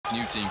this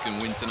new team can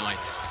win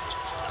tonight.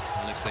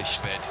 Alexey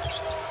Shved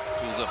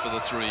pulls up for the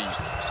three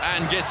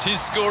and gets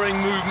his scoring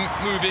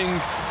moving.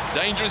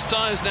 Dangerous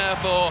times now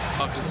for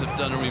Marcus. Have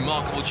done a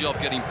remarkable job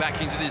getting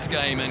back into this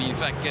game and in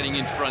fact getting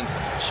in front.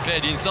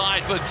 Shved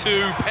inside for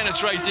two,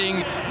 penetrating.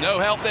 No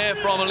help there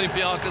from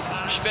Olympiacos.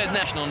 Shved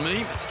national on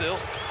me, but still.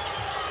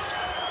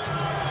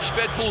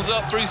 Shved pulls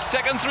up for his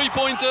second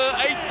three-pointer.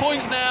 8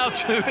 points now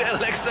to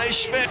Alexey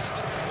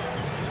Shved.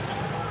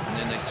 And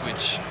then they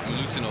switch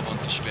Milutinov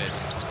onto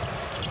Shved.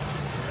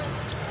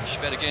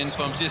 Shved again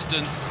from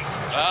distance.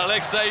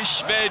 Alexey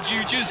Shved,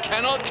 you just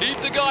cannot keep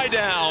the guy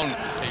down.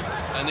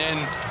 And then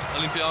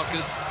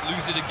Olympiacos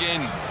lose it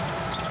again.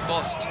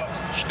 Lost.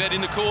 Shved in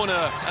the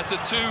corner. That's a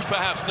two,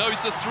 perhaps. No,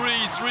 it's a three.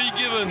 Three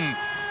given.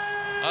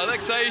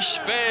 Alexey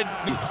Shved.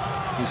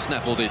 He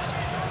snaffled it.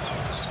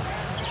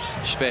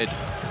 Shved.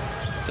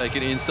 Take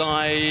it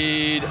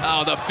inside.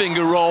 Oh, the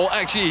finger roll.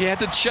 Actually, he had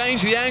to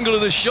change the angle of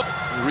the shot.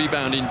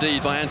 Rebound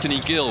indeed by Anthony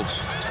Gill.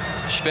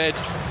 Shved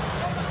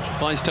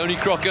finds Tony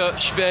Crocker.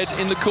 Shved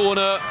in the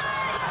corner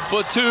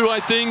for two,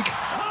 I think.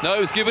 No, it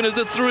was given as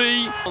a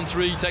three. On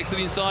three, takes it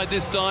inside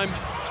this time.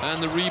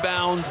 And the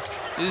rebound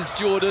is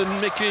Jordan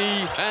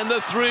Mickey. And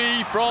the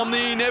three from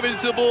the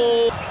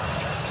inevitable.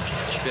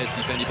 Shved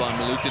defended by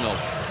Milutinov.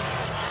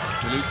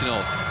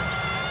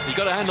 He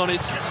got a hand on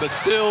it, but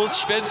still,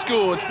 Shved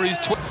scored for his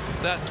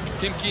that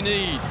Khimki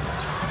need.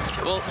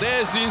 Well,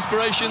 there's the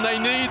inspiration they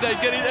need. They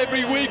get it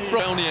every week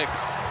from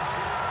Olympiacos.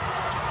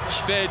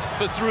 Shved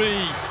for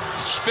three.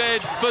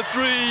 Shved for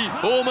three.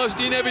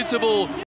 Almost inevitable.